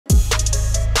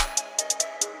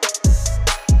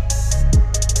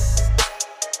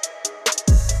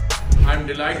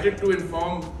delighted to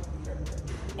inform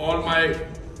all my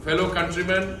fellow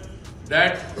countrymen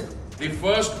that the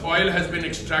first oil has been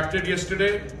extracted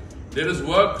yesterday. There is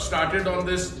work started on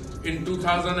this in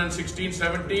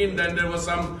 2016-17, then there was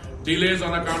some delays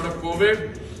on account of COVID,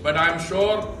 but I'm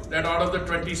sure that out of the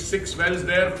 26 wells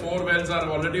there, 4 wells are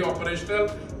already operational.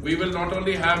 We will not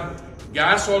only have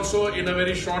gas also in a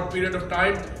very short period of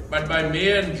time, but by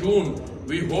May and June,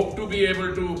 we hope to be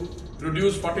able to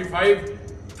produce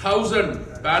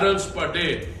 45,000 barrels per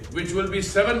day, which will be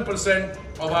 7%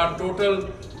 of our total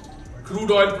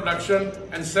crude oil production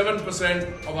and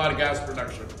 7% of our gas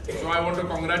production. So I want to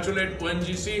congratulate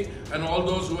ONGC and all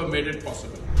those who have made it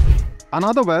possible.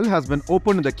 Another well has been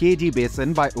opened in the KG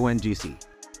Basin by ONGC.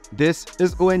 This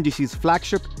is ONGC's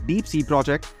flagship deep-sea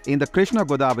project in the Krishna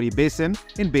Godavari Basin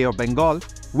in Bay of Bengal,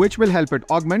 which will help it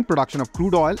augment production of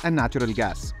crude oil and natural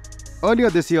gas. Earlier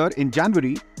this year, in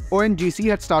January, ONGC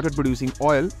had started producing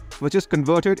oil, which is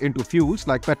converted into fuels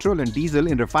like petrol and diesel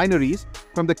in refineries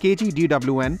from the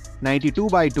KG-DWN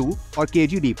 92/2 or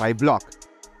KG-D5 block.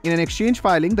 In an exchange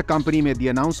filing, the company made the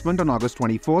announcement on August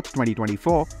 24,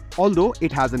 2024, although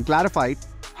it hasn't clarified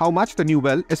how much the new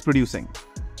well is producing.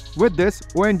 With this,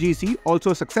 ONGC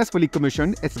also successfully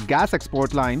commissioned its gas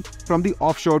export line from the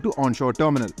offshore-to-onshore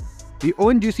terminal. The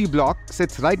ONGC block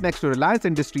sits right next to Reliance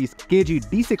Industries'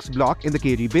 KG-D6 block in the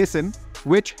KG Basin,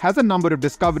 which has a number of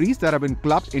discoveries that have been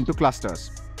clubbed into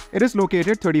clusters. It is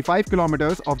located 35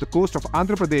 kilometers off the coast of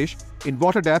Andhra Pradesh in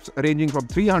water depths ranging from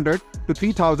 300 to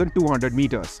 3,200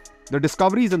 meters. The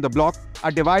discoveries in the block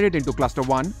are divided into Cluster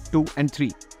 1, 2 and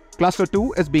 3. Cluster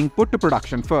 2 is being put to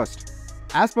production first.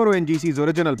 As per ONGC's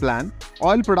original plan,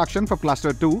 oil production for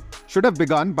Cluster 2 should have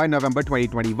begun by November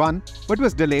 2021 but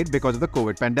was delayed because of the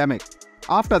COVID pandemic.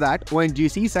 After that,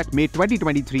 ONGC set May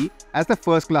 2023 as the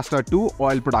first Cluster 2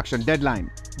 oil production deadline,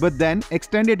 but then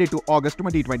extended it to August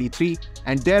 2023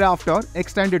 and thereafter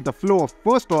extended the flow of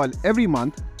first oil every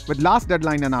month, with last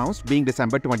deadline announced being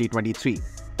December 2023.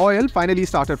 Oil finally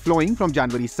started flowing from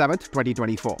January 7,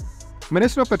 2024.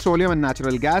 Minister of Petroleum and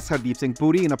Natural Gas Hardeep Singh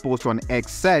Puri in a post on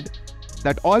X said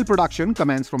that oil production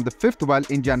commenced from the 5th well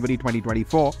in January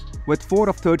 2024, with 4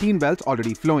 of 13 wells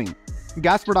already flowing.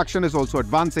 Gas production is also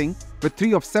advancing, with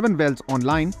 3 of 7 wells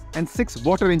online and 6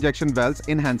 water injection wells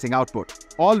enhancing output.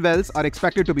 All wells are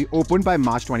expected to be opened by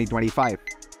March 2025.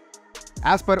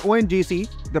 As per ONGC,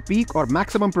 the peak or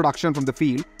maximum production from the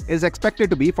field is expected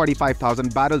to be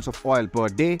 45,000 barrels of oil per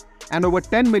day and over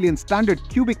 10 million standard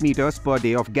cubic meters per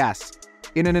day of gas.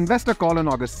 In an investor call on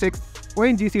August 6th,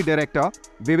 ONGC Director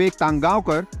Vivek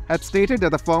Tangaonkar had stated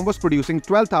that the firm was producing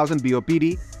 12,000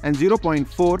 BOPD and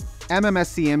 0.4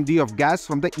 MMSCMD of gas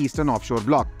from the eastern offshore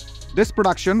block. This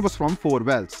production was from 4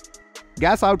 wells.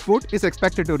 Gas output is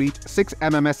expected to reach 6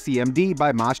 MMSCMD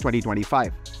by March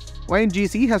 2025.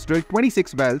 ONGC has drilled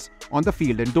 26 wells on the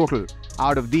field in total.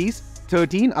 Out of these,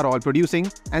 13 are oil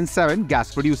producing and 7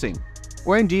 gas producing.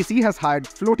 ONGC has hired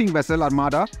floating vessel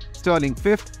Armada Sterling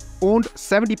 5th, owned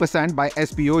 70% by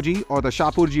SPOG or the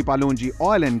Shapurji Palonji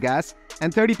Oil and Gas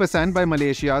and 30% by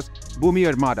Malaysia's Bumi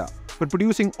Armada for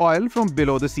producing oil from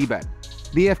below the seabed.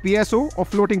 The FPSO or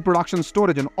floating production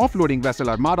storage and offloading vessel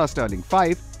Armada Sterling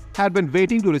 5 had been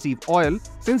waiting to receive oil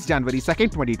since January 2,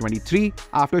 2023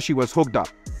 after she was hooked up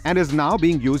and is now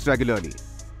being used regularly.